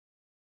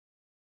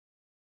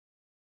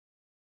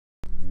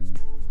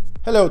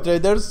Hello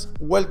traders,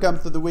 welcome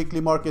to the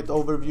weekly market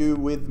overview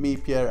with me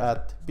Pierre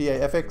at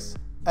PAFX.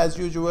 As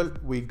usual,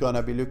 we're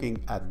gonna be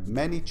looking at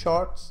many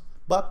charts,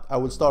 but I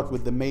will start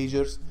with the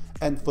majors,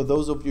 and for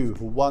those of you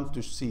who want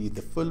to see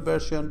the full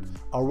version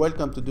are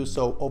welcome to do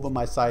so over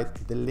my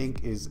site. The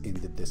link is in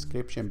the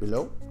description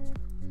below.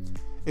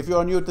 If you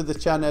are new to the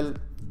channel,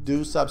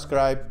 do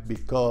subscribe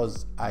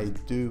because I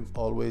do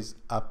always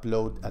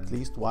upload at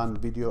least one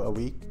video a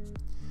week,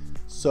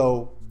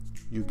 so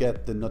you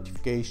get the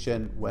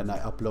notification when I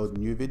upload a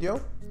new video.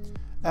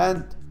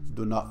 And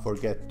do not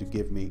forget to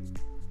give me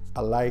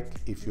a like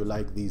if you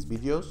like these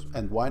videos,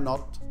 and why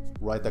not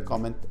write a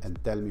comment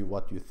and tell me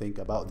what you think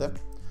about them.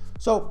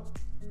 So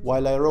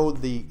while I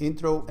wrote the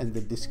intro and the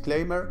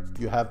disclaimer,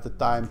 you have the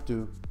time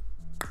to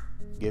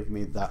give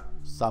me that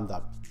thumbs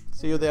up.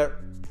 See you there.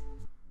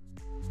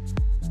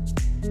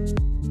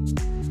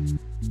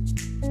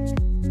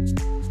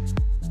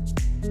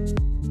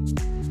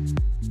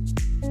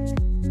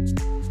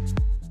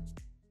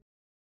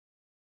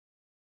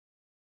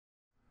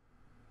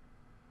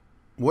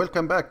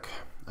 Welcome back.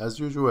 As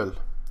usual,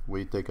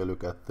 we take a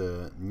look at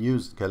the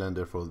news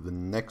calendar for the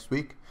next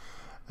week,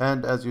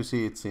 and as you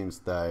see, it seems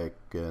like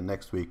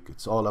next week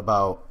it's all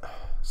about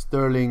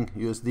sterling,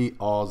 USD,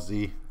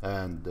 Aussie,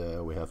 and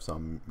we have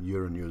some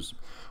euro news.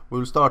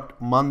 We'll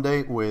start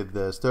Monday with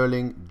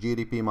sterling,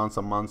 GDP month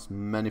on month,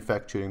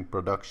 manufacturing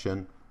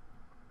production,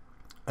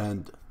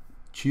 and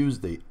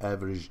Tuesday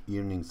average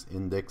earnings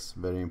index,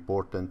 very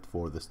important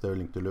for the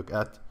sterling to look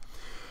at.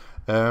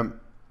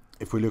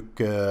 If we look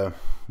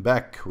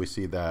back, we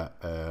see that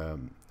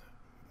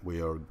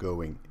we are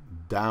going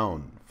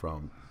down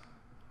from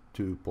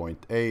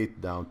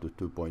 2.8 down to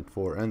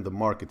 2.4, and the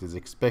market is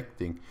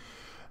expecting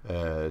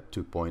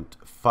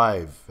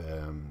 2.5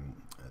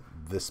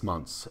 this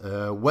month.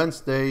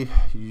 Wednesday,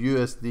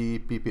 USD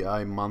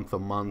PPI month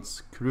on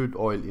month, crude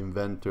oil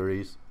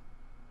inventories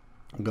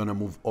gonna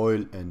move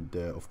oil, and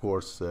of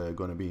course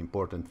gonna be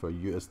important for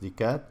USD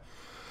CAD.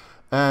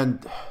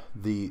 And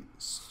the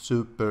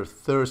Super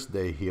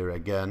Thursday here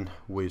again,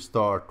 we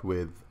start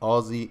with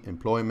Aussie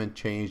employment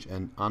change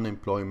and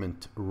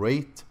unemployment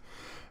rate.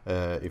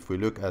 If we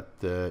look at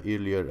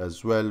earlier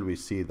as well, we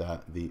see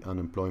that the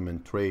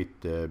unemployment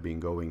rate been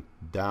going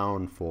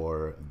down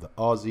for the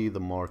Aussie, the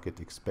market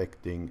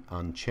expecting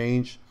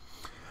unchanged.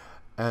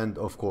 And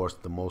of course,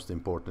 the most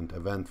important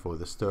event for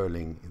the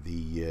sterling,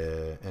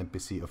 the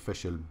MPC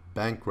official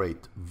bank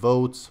rate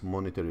votes,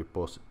 monetary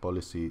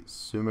policy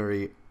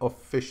summary,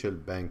 official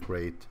bank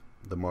rate,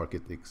 the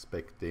market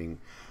expecting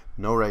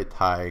no rate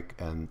hike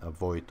and a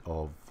vote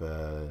of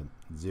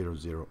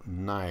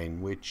 0.09,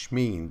 which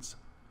means,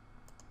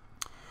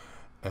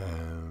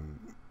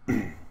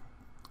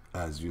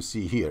 as you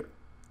see here,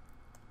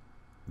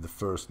 the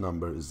first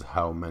number is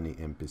how many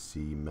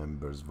MPC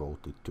members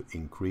voted to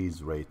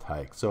increase rate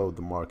hike. So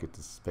the market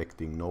is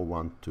expecting no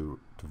one to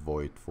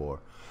vote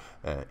for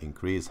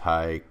increase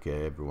hike.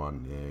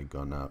 Everyone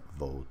gonna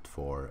vote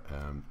for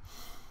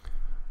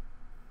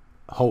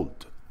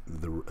hold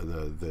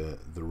the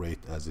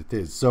rate as it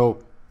is.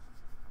 So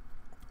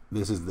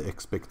this is the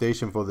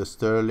expectation for the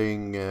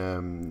sterling,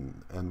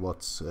 and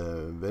what's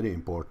very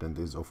important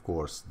is of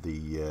course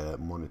the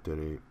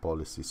monetary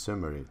policy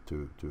summary,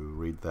 to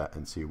read that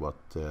and see what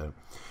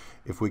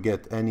if we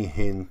get any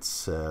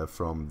hints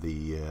from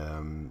the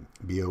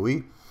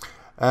BOE.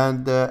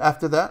 And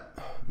after that,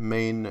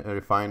 main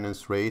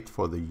refinance rate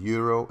for the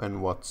euro,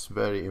 and what's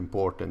very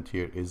important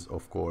here is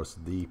of course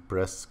the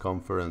press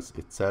conference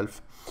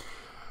itself,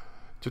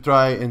 to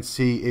try and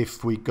see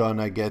if we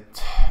gonna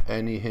get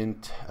any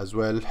hint as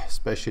well,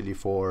 especially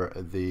for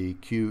the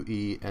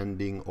QE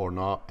ending or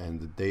not, and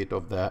the date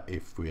of that,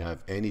 if we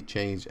have any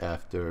change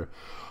after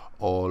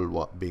all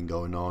what been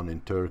going on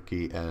in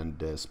Turkey,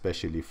 and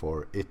especially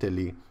for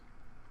Italy.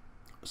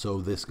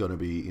 So this is gonna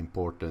be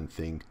important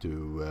thing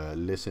to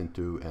listen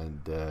to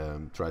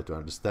and try to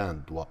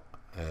understand what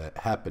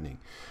happening.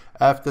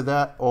 After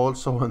that,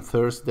 also on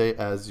Thursday,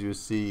 as you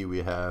see,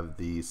 we have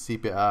the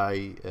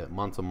CPI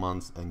month on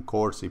month and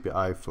core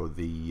CPI for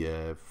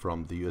the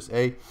from the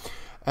USA.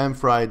 And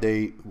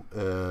Friday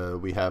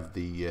we have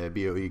the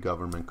BOE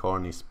government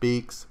Carney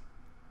speaks,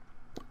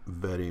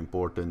 very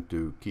important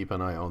to keep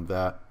an eye on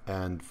that,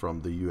 and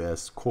from the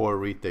US core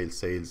retail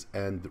sales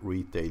and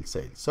retail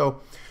sales.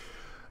 So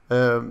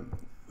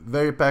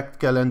very packed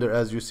calendar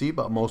as you see,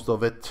 but most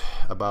of it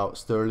about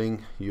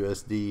sterling,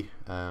 USD.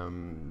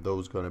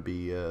 Those gonna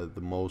be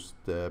the most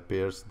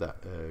pairs that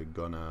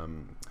gonna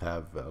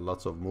have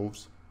lots of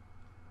moves,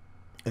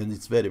 and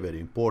it's very,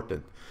 very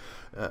important.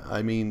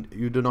 I mean,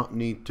 you do not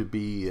need to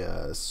be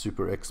a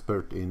super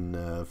expert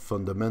in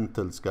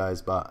fundamentals,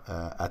 guys, but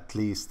at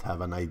least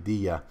have an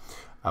idea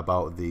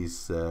about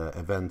these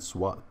events,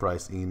 what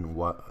price in,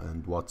 what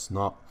and what's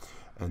not,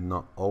 and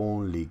not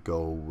only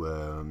go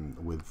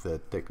with the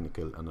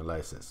technical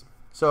analysis.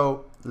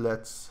 So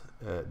let's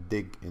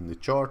dig in the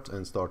chart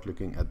and start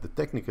looking at the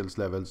technicals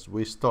levels.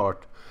 We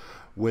start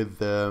with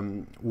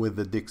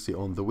the Dixie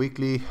on the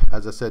weekly.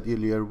 As I said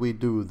earlier, we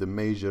do the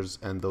measures,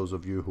 and those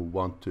of you who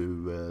want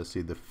to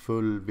see the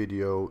full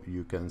video,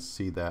 you can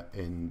see that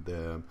in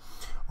the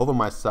over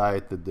my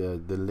site.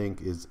 The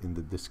link is in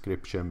the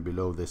description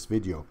below this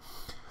video.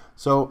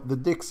 So the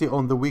Dixie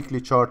on the weekly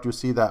chart, you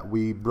see that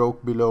we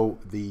broke below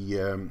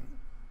the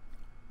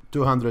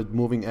 200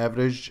 moving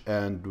average,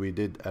 and we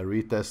did a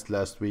retest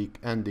last week,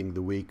 ending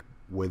the week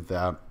with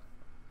a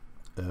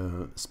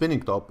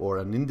spinning top or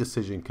an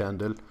indecision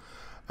candle.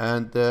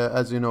 And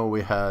as you know,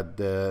 we had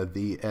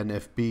the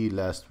NFP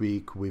last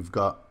week. We've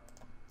got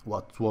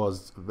what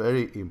was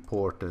very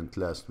important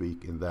last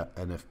week in that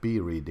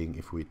NFP reading.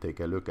 If we take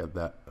a look at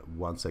that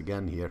once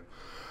again here,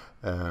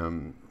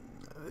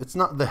 it's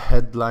not the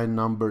headline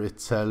number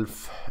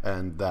itself,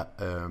 and that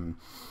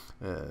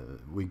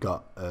we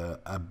got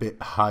a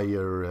bit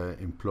higher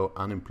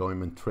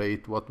unemployment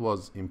rate. What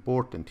was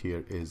important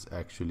here is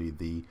actually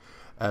the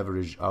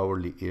average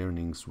hourly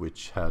earnings,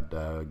 which had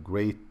a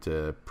great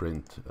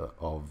print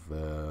of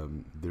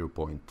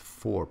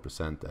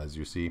 0.4%, as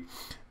you see,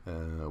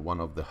 one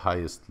of the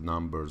highest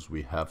numbers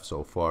we have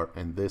so far.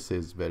 And this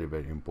is very,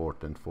 very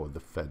important for the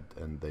Fed,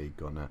 and they're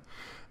gonna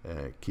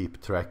keep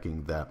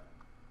tracking that.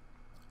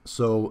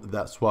 So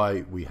that's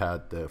why we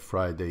had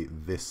Friday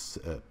this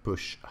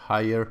push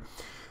higher,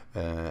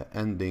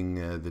 ending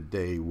the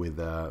day with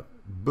a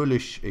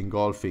bullish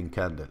engulfing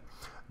candle.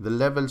 The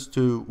levels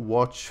to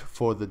watch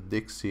for the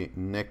Dixie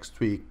next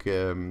week,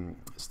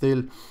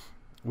 still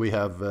we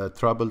have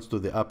troubles to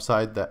the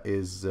upside. That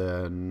is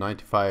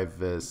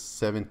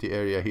 95.70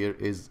 area here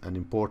is an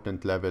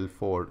important level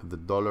for the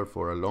dollar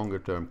for a longer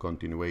term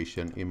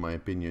continuation. In my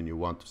opinion, you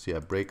want to see a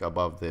break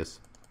above this,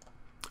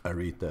 a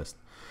retest,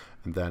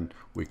 and then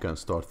we can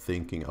start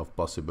thinking of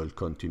possible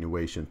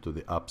continuation to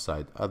the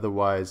upside.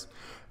 Otherwise,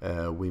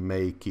 we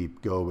may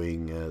keep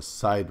going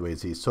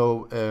sideways here.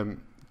 So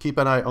keep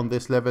an eye on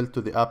this level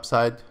to the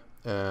upside.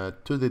 To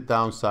the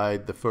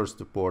downside, the first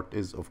support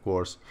is of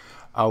course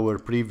our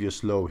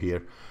previous low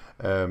here.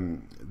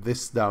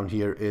 This down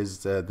here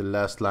is the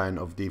last line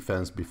of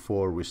defense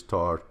before we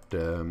start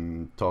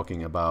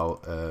talking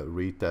about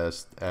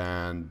retest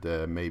and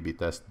maybe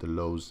test the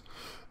lows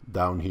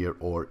down here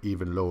or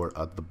even lower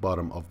at the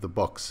bottom of the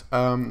box.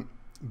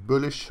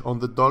 Bullish on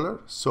the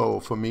dollar, so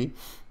for me,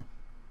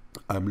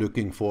 I'm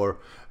looking for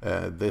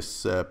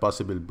this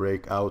possible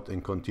breakout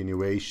and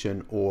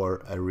continuation,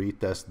 or a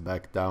retest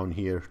back down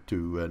here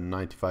to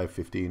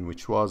 95.15,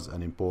 which was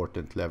an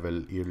important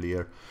level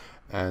earlier,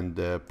 and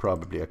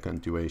probably a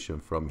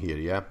continuation from here.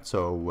 Yeah,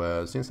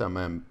 so since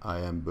I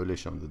am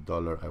bullish on the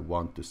dollar, I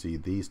want to see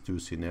these two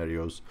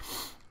scenarios.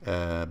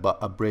 But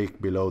a break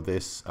below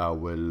this, I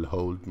will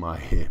hold my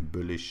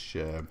bullish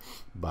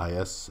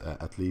bias,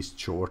 at least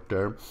short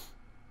term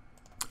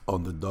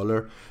on the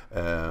dollar.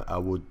 I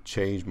would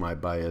change my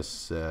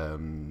bias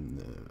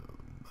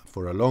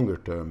for a longer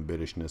term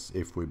bearishness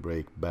if we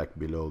break back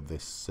below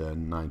this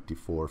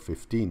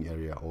 94.15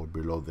 area or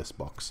below this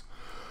box.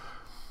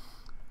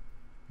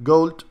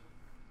 Gold.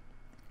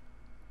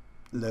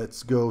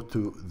 Let's go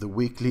to the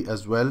weekly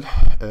as well.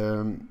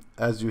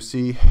 As you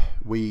see,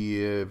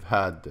 we've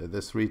had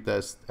this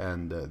retest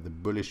and the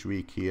bullish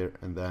week here,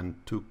 and then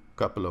two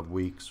couple of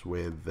weeks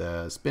with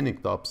spinning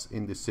tops,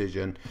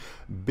 indecision,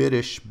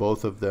 bearish,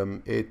 both of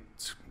them. It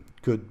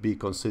could be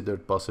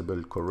considered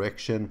possible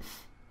correction.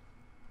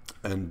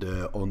 And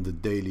on the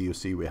daily, you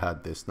see we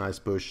had this nice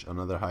push,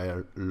 another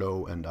higher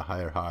low and a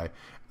higher high,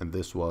 and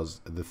this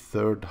was the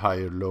third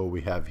higher low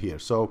we have here.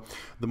 So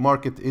the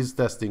market is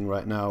testing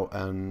right now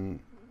and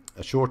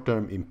a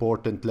short-term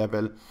important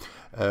level.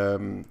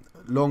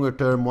 Longer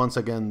term, once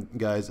again,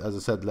 guys, as I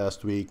said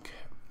last week,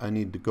 I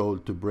need the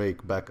gold to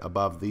break back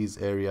above these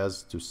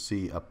areas to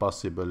see a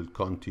possible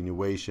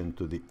continuation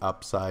to the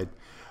upside.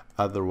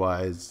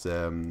 Otherwise,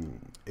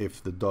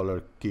 if the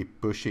dollar keep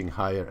pushing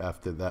higher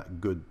after that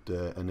good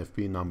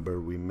NFP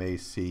number, we may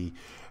see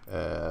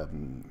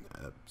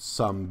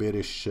some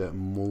bearish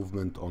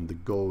movement on the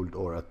gold,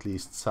 or at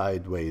least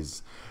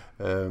sideways.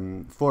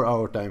 4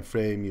 hour time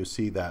frame, you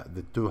see that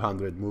the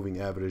 200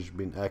 moving average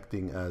been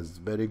acting as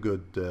very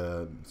good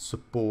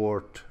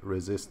support,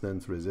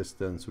 resistance,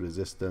 resistance,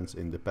 resistance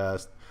in the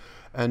past,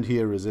 and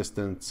here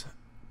resistance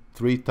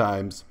 3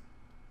 times,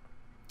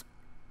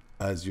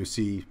 as you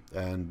see,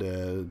 and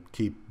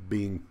keep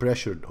being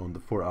pressured on the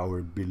 4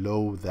 hour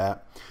below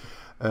that.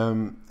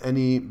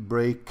 Any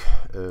break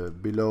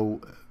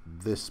below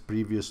this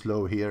previous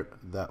low here,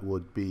 that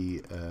would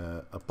be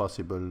a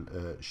possible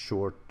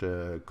short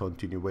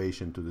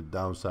continuation to the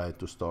downside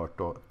to start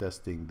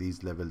testing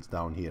these levels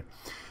down here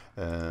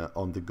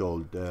on the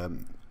gold.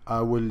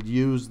 I will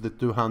use the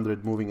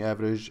 200 moving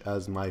average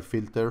as my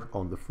filter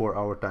on the 4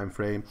 hour time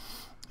frame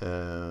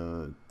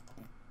to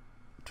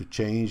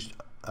change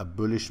a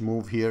bullish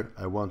move here.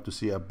 I want to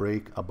see a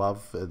break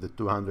above the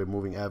 200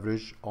 moving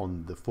average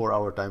on the 4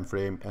 hour time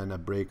frame, and a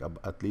break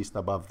at least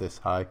above this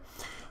high.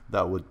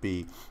 That would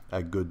be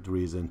a good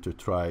reason to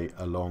try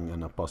along,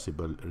 and a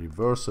possible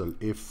reversal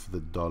if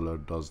the dollar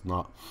does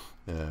not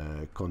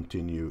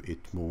continue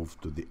its move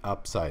to the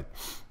upside.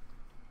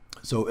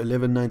 So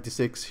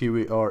 1196, here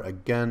we are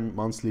again,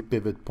 monthly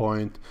pivot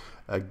point,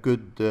 a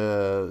good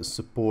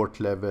support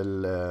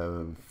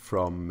level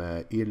from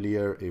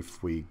earlier.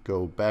 If we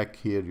go back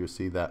here, you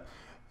see that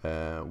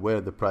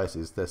where the price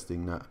is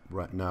testing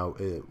right now,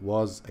 it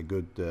was a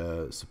good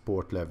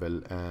support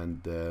level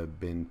and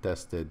been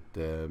tested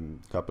a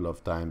couple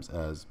of times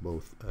as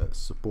both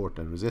support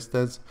and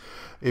resistance.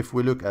 If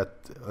we look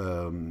at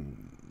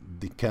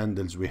the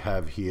candles we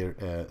have here,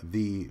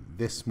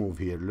 this move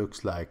here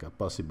looks like a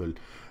possible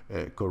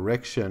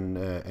correction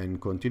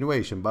and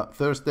continuation, but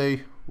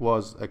Thursday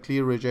was a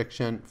clear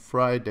rejection.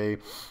 Friday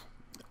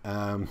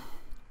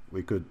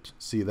we could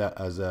see that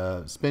as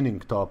a spinning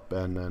top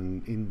and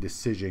an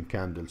indecision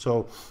candle.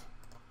 So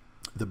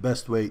the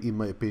best way, in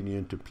my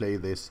opinion, to play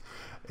this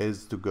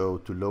is to go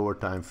to lower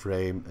time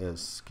frame,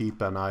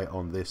 keep an eye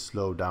on this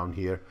slowdown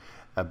here.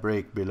 A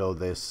break below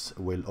this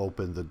will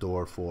open the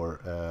door for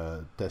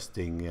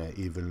testing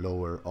even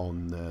lower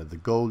on the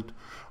gold,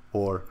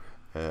 or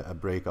a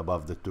break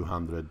above the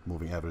 200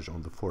 moving average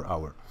on the 4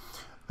 hour.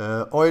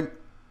 Oil,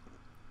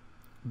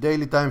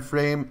 daily time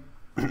frame,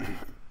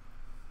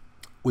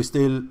 we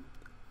still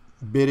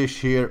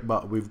bearish here,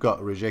 but we've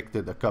got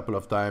rejected a couple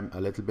of times,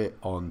 a little bit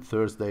on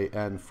Thursday,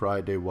 and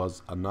Friday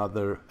was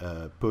another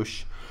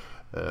push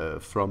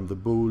from the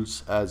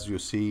bulls. As you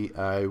see,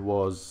 I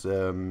was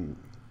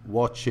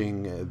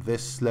watching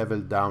this level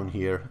down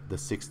here, the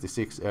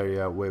 66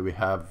 area, where we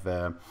have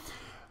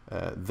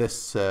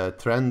this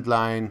trend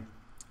line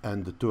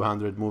and the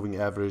 200 moving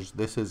average.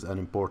 This is an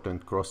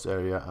important cross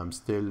area. I'm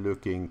still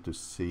looking to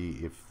see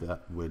if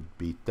that would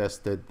be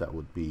tested. That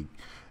would be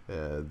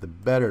the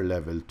better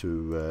level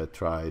to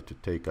try to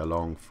take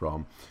along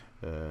from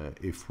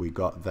if we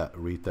got that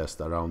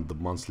retest around the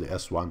monthly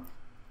S1.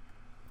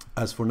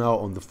 As for now,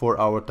 on the 4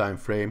 hour time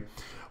frame,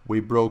 we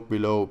broke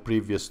below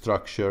previous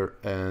structure,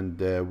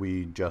 and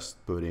we just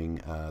putting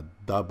a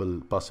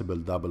possible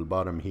double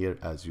bottom here.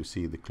 As you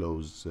see, the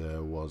close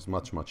was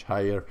much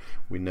higher.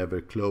 We never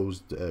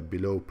closed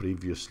below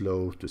previous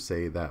low to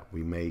say that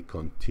we may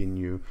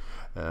continue.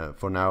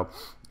 For now,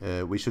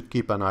 we should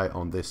keep an eye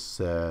on this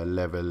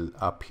level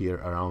up here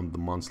around the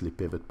monthly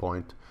pivot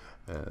point.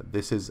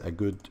 This is a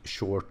good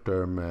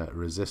short-term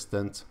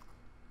resistance.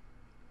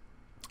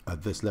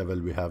 At this level,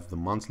 we have the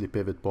monthly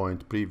pivot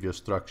point, previous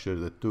structure,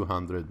 the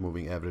 200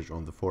 moving average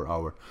on the 4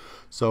 hour.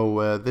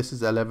 So this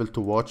is a level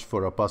to watch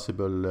for a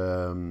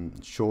possible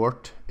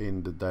short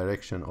in the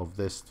direction of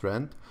this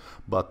trend.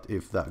 But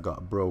if that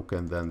got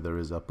broken, then there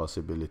is a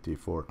possibility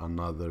for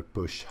another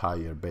push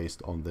higher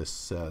based on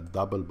this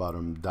double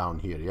bottom down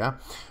here. Yeah,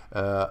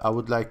 I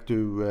would like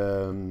to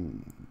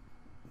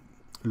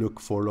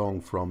look for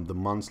long from the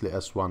monthly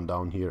S1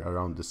 down here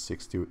around the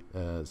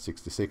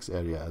 66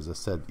 area, as I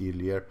said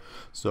earlier.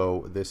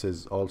 So this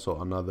is also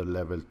another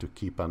level to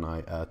keep an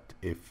eye at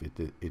if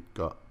it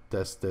got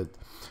tested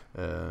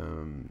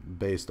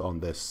based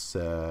on this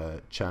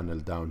channel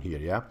down here.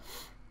 Yeah,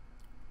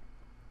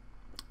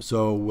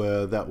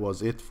 so that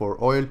was it for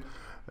oil.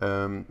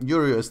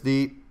 Euro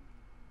USD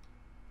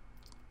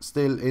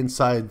still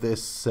inside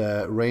this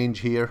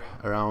range here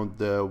around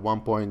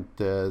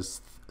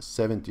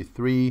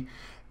 1.73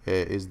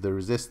 is the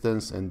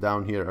resistance, and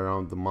down here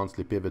around the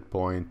monthly pivot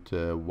point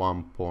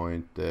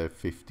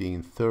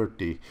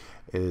 1.1530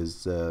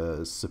 is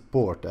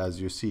support.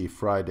 As you see,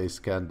 Friday's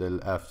candle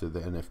after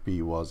the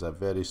NFP was a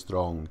very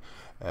strong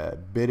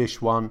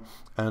bearish one,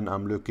 and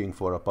I'm looking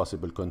for a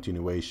possible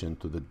continuation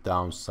to the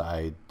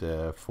downside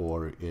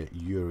for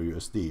Euro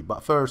USD.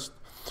 But first,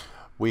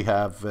 we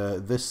have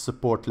this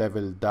support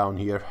level down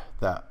here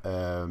that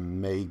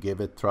may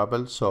give it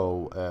trouble.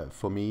 So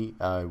for me,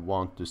 I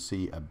want to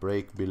see a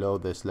break below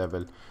this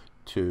level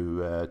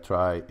to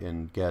try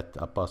and get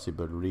a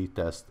possible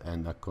retest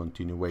and a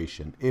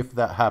continuation. If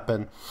that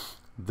happens,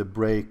 the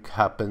break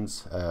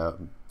happens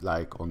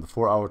like on the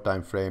 4 hour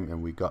time frame,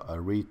 and we got a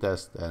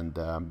retest and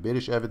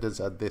bearish evidence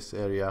at this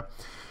area,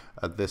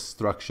 at this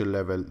structure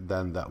level,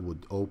 then that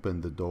would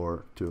open the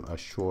door to a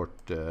short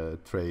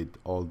trade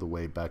all the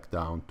way back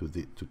down to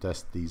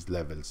test these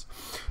levels.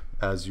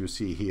 As you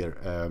see here,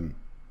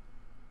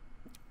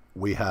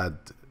 we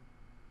had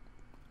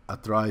a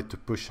try to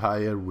push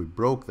higher. We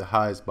broke the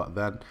highs, but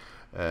then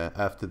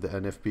after the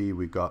NFP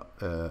we got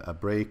a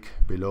break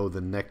below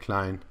the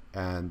neckline,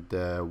 and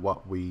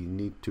what we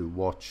need to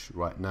watch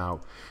right now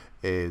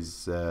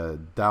is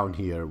down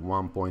here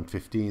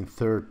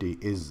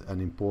 1.1530 is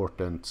an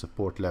important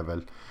support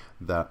level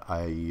that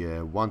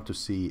I want to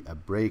see a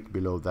break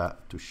below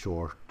that to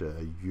short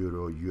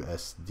Euro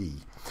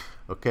USD.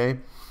 Okay,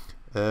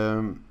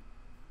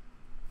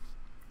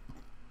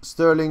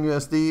 Sterling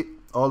USD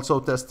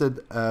also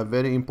tested a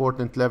very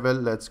important level.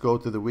 Let's go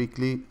to the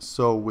weekly.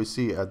 So we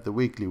see at the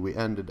weekly we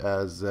ended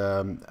as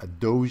a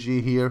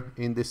doji here,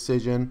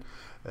 indecision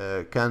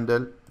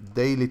candle.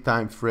 Daily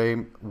time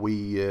frame,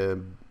 we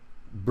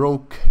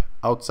broke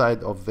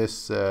outside of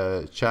this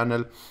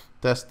channel,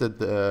 tested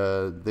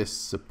this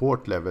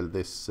support level,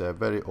 this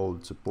very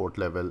old support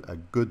level,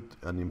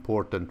 an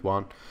important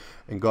one,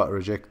 and got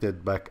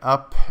rejected back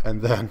up,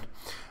 and then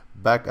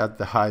back at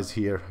the highs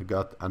here,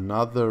 got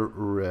another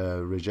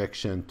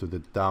rejection to the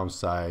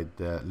downside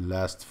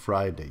last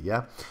Friday.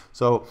 Yeah,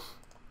 so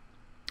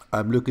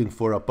I'm looking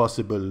for a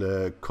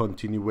possible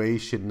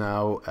continuation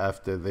now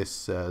after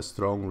this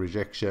strong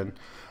rejection.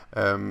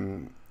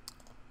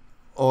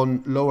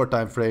 On lower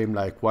time frame,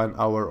 like 1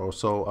 hour or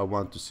so, I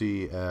want to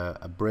see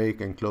a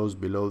break and close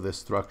below the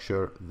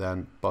structure,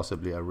 then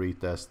possibly a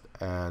retest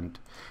and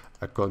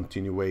a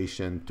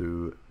continuation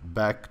to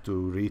back to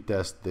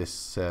retest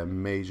this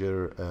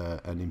major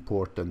and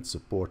important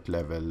support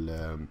level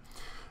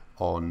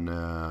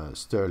on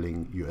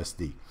sterling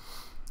USD.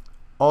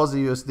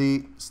 Aussie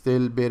USD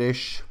still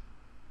bearish.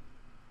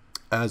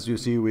 As you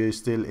see, we're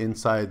still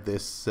inside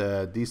this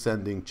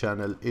descending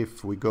channel.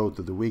 If we go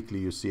to the weekly,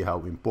 you see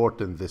how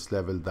important this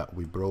level that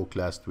we broke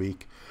last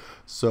week.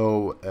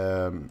 So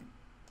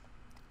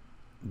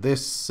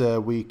this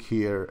week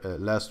here,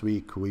 last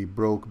week, we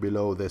broke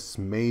below this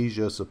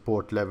major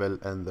support level,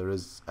 and there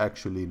is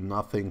actually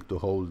nothing to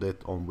hold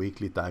it on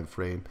weekly time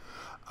frame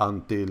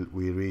until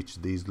we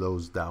reach these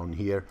lows down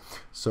here.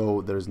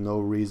 So there's no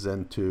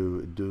reason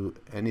to do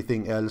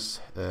anything else.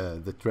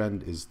 The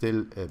trend is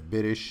still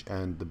bearish,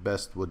 and the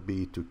best would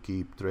be to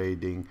keep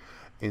trading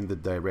in the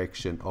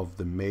direction of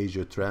the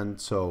major trend.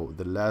 So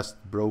the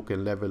last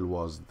broken level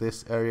was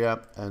this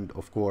area, and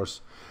of course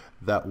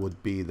that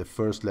would be the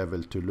first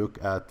level to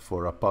look at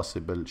for a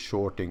possible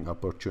shorting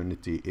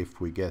opportunity if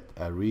we get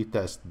a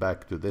retest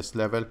back to this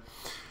level,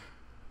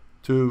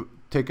 to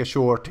take a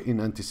short in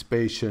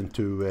anticipation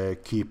to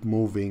keep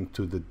moving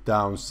to the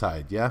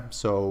downside. Yeah,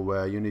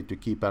 so you need to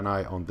keep an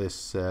eye on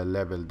this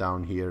level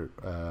down here,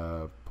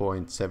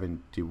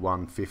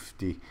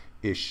 0.7150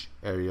 ish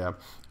area.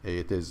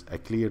 It is a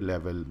clear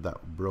level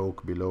that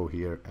broke below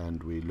here,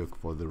 and we look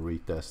for the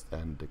retest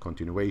and the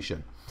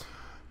continuation.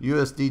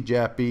 USD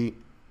JAPY,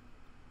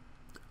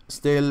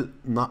 still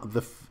not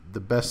the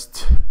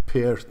best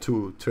pair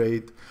to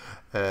trade.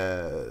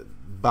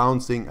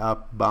 Bouncing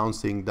up,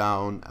 bouncing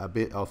down, a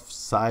bit of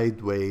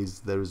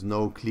sideways. There is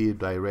no clear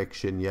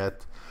direction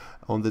yet.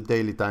 On the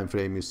daily time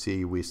frame, you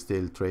see we're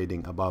still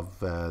trading above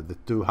the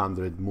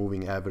 200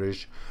 moving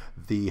average.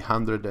 The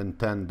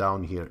 110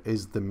 down here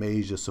is the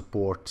major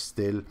support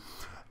still.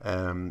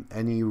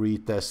 Any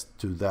retest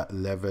to that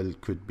level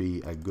could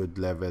be a good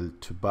level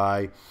to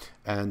buy,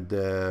 and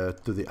to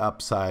the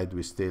upside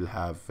we still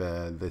have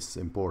this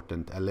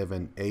important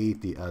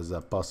 1180 as a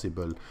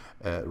possible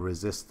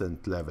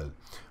resistant level.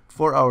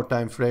 For our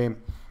time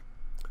frame,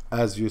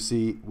 as you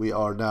see, we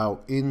are now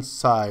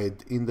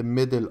inside in the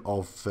middle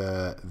of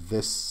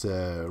this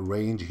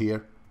range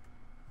here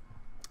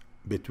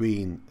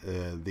between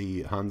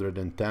the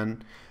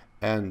 110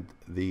 and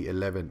the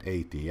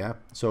 1180. Yeah,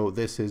 so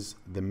this is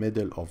the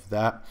middle of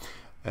that,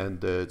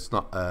 and it's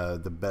not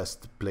the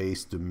best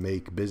place to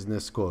make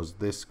business, because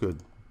this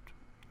could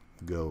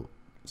go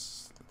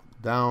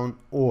down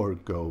or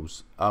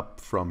goes up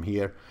from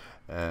here,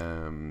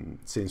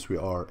 since we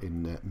are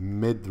in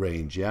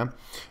mid-range. Yeah,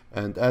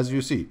 and as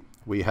you see,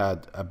 we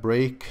had a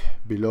break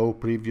below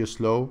previous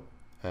low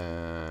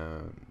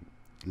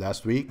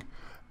last week,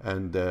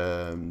 and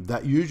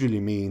that usually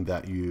means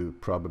that you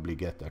probably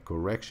get a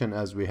correction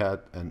as we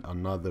had, and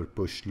another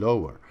push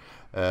lower.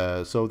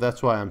 So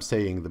that's why I'm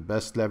saying the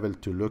best level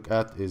to look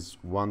at is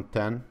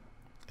 110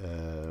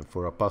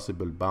 for a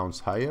possible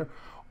bounce higher,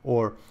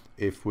 or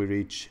if we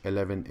reach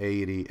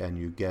 1180 and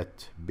you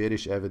get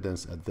bearish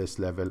evidence at this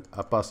level,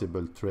 a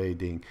possible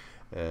trading,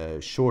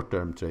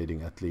 short-term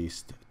trading at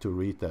least, to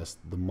retest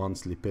the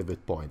monthly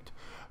pivot point.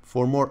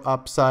 For more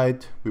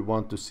upside, we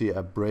want to see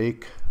a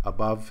break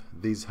above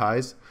these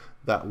highs.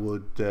 That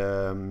would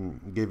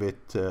give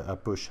it a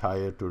push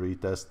higher to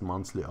retest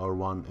monthly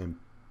R1 and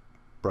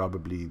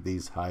probably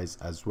these highs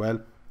as well.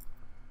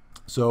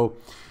 So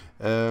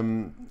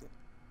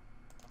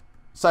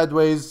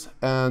sideways,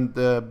 and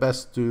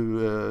best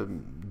to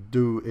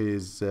do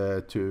is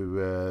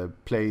to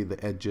play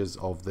the edges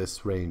of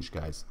this range,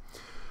 guys.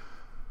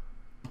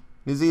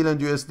 New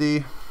Zealand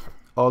USD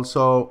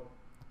also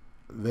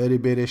very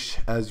bearish,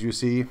 as you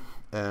see,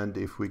 and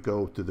if we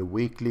go to the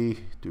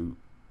weekly to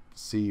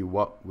see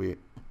what we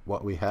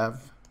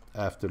have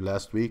after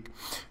last week,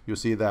 you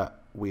see that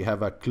we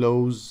have a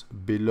close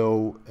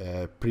below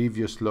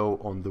previous low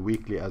on the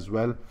weekly as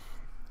well.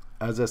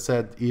 As I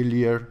said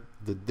earlier,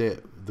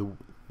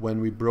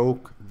 when we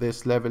broke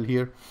this level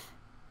here,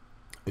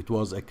 it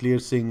was a clear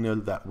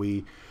signal that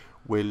we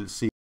will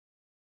see.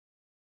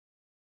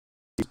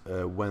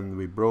 When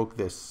we broke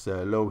this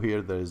low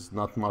here, there is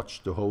not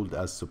much to hold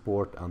as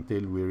support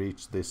until we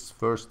reach this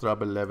first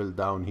trouble level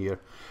down here,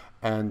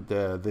 and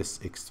this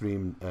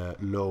extreme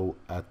low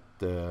at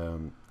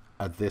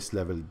this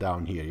level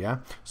down here. Yeah,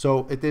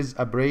 so it is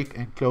a break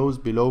and close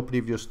below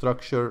previous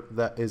structure.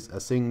 That is a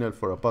signal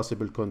for a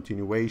possible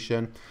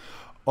continuation.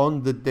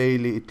 On the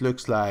daily, it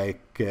looks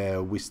like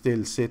we're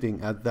still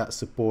sitting at that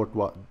support.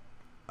 What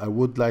I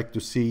would like to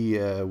see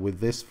with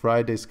this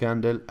Friday's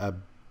candle, a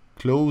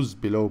close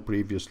below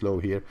previous low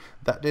here.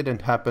 That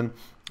didn't happen,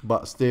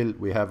 but still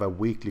we have a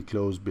weekly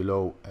close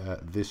below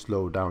this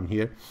low down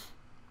here.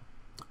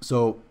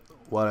 So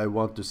what I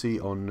want to see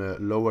on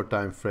lower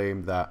time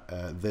frame, that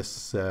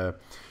this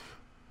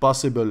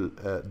possible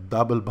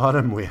double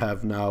bottom we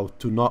have now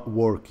to not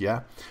work.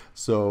 Yeah,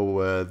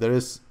 so there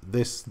is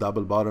this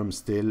double bottom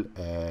still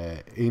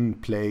in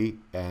play,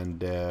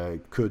 and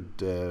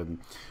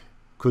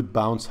could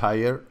bounce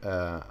higher.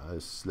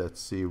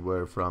 Let's see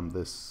where from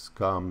this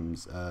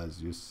comes.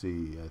 As you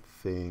see, I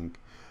think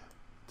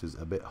it is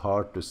a bit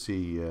hard to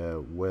see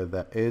where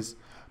that is,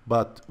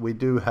 but we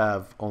do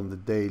have on the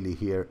daily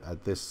here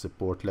at this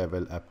support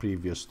level a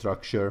previous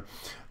structure,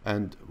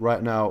 and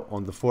right now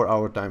on the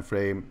 4-hour time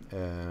frame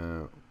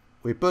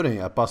we're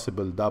putting a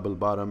possible double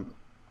bottom.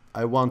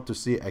 I want to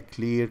see a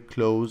clear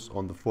close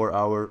on the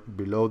 4-hour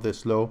below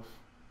this low.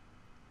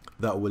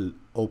 That will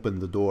open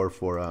the door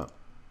for a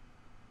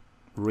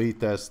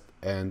retest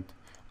and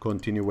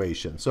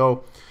continuation.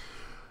 So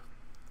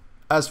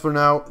as for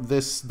now,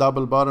 this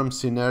double bottom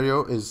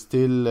scenario is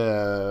still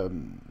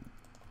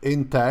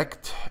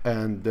intact,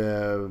 and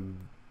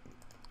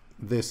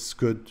this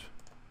could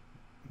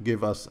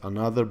give us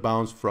another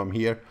bounce from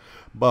here,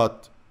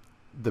 but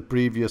the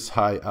previous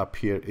high up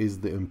here is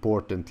the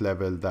important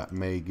level that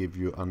may give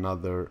you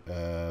another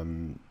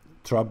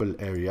trouble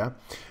area.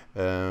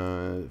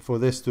 For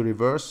this to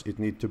reverse, it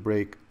needs to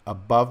break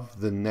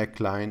above the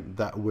neckline.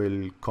 That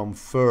will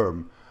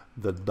confirm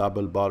the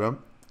double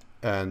bottom,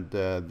 and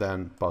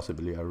then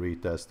possibly a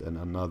retest and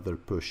another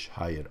push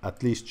higher,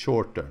 at least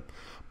short term.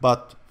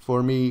 But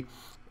for me,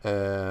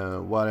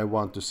 what I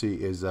want to see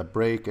is a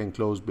break and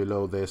close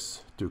below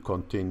this to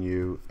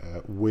continue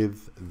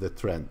with the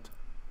trend.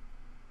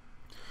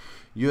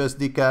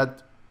 USD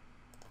CAD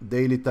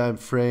daily time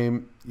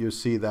frame, you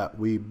see that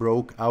we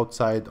broke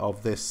outside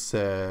of this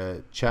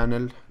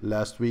channel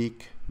last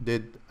week,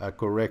 did a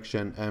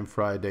correction, and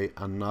Friday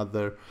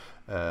another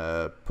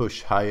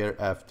push higher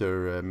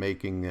after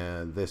making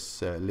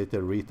this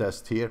little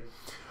retest here.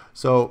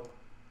 So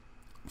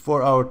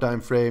 4-hour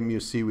time frame, you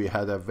see we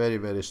had a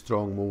very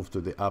strong move to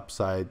the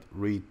upside,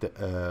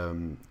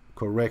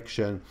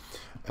 correction,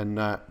 and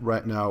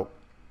right now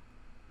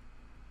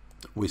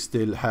we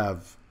still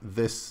have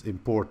this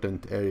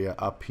important area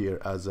up here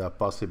as a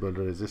possible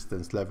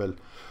resistance level.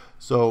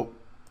 So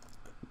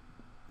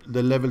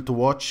the level to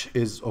watch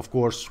is, of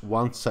course,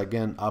 once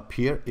again up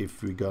here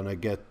if we're gonna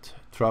get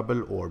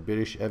trouble or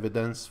bearish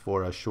evidence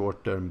for a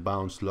short-term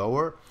bounce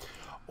lower,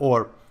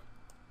 or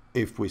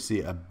if we see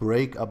a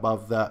break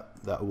above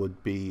that, that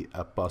would be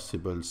a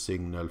possible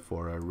signal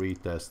for a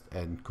retest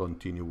and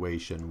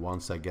continuation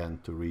once again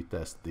to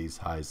retest these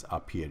highs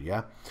up here.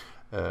 Yeah,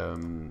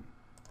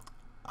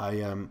 I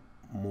am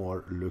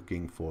more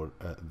looking for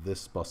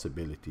this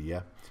possibility.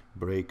 Yeah,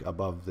 break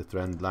above the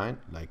trend line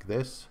like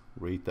this,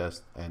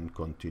 retest and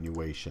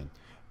continuation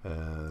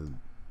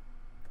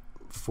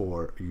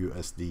for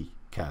USD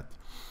CAD.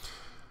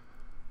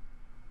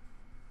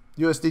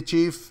 USD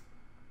Chief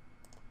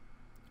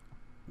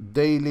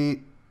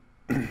daily,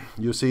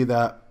 you see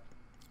that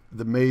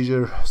the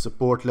major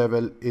support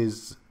level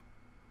is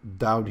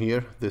down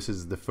here. This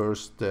is the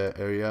first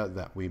area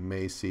that we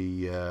may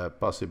see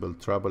possible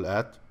trouble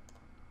at.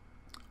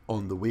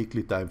 On the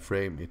weekly time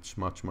frame, it's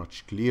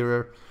much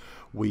clearer.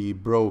 We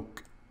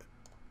broke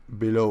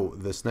below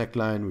this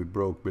neckline, we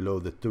broke below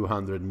the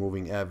 200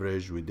 moving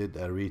average, we did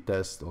a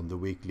retest on the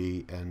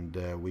weekly, and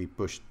we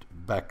pushed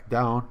back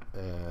down,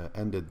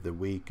 ended the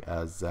week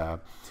as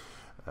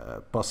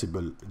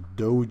possible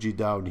doji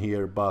down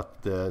here, but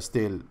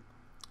still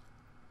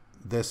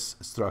this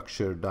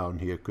structure down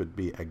here could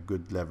be a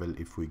good level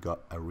if we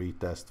got a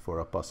retest for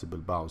a possible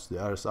bounce. The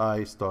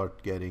RSI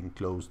start getting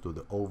close to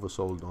the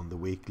oversold on the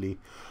weekly.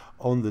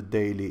 On the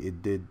daily,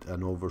 it did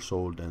an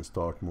oversold and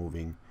start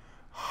moving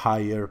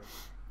higher.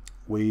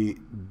 We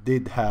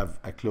did have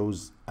a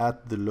close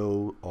at the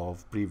low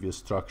of previous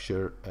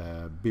structure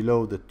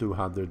below the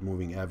 200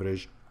 moving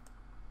average.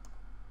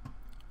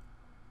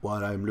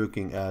 What I'm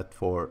looking at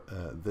for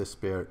this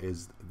pair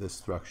is this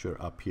structure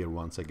up here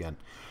once again.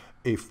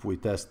 If we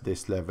test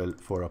this level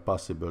for a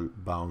possible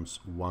bounce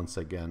once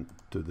again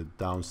to the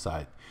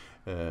downside,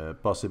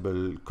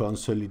 possible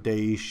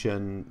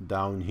consolidation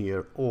down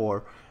here,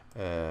 or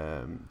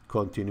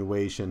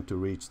continuation to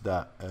reach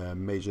that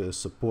major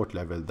support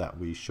level that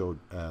we showed,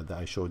 that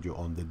I showed you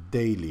on the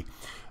daily.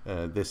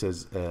 This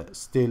is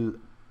still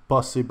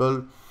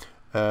possible.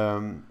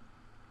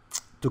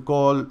 To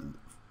call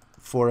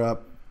for a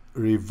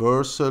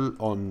reversal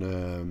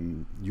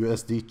on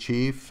USD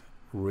Chief,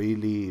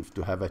 really, if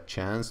to have a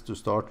chance to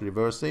start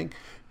reversing,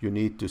 you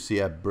need to see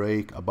a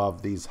break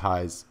above these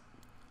highs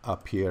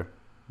up here,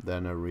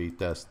 then a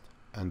retest,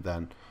 and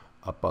then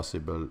a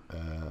possible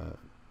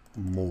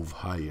move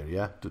higher,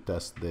 yeah, to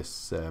test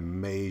this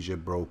major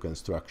broken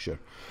structure.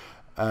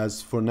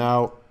 As for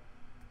now,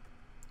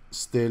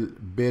 still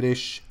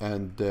bearish,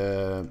 and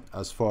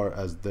as far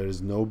as there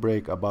is no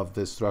break above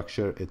this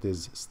structure, it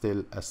is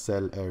still a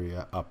sell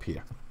area up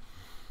here.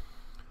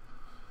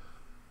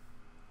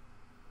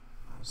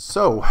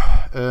 So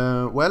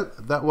well,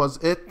 that was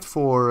it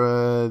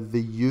for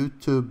the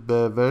YouTube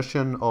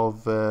version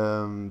of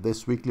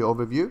this weekly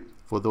overview.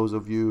 For those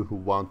of you who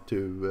want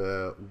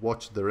to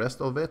watch the rest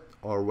of it,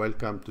 are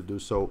welcome to do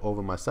so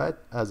over my site.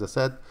 As I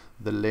said,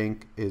 the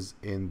link is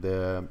in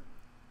the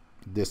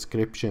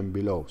description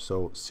below.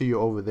 So see you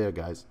over there,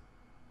 guys.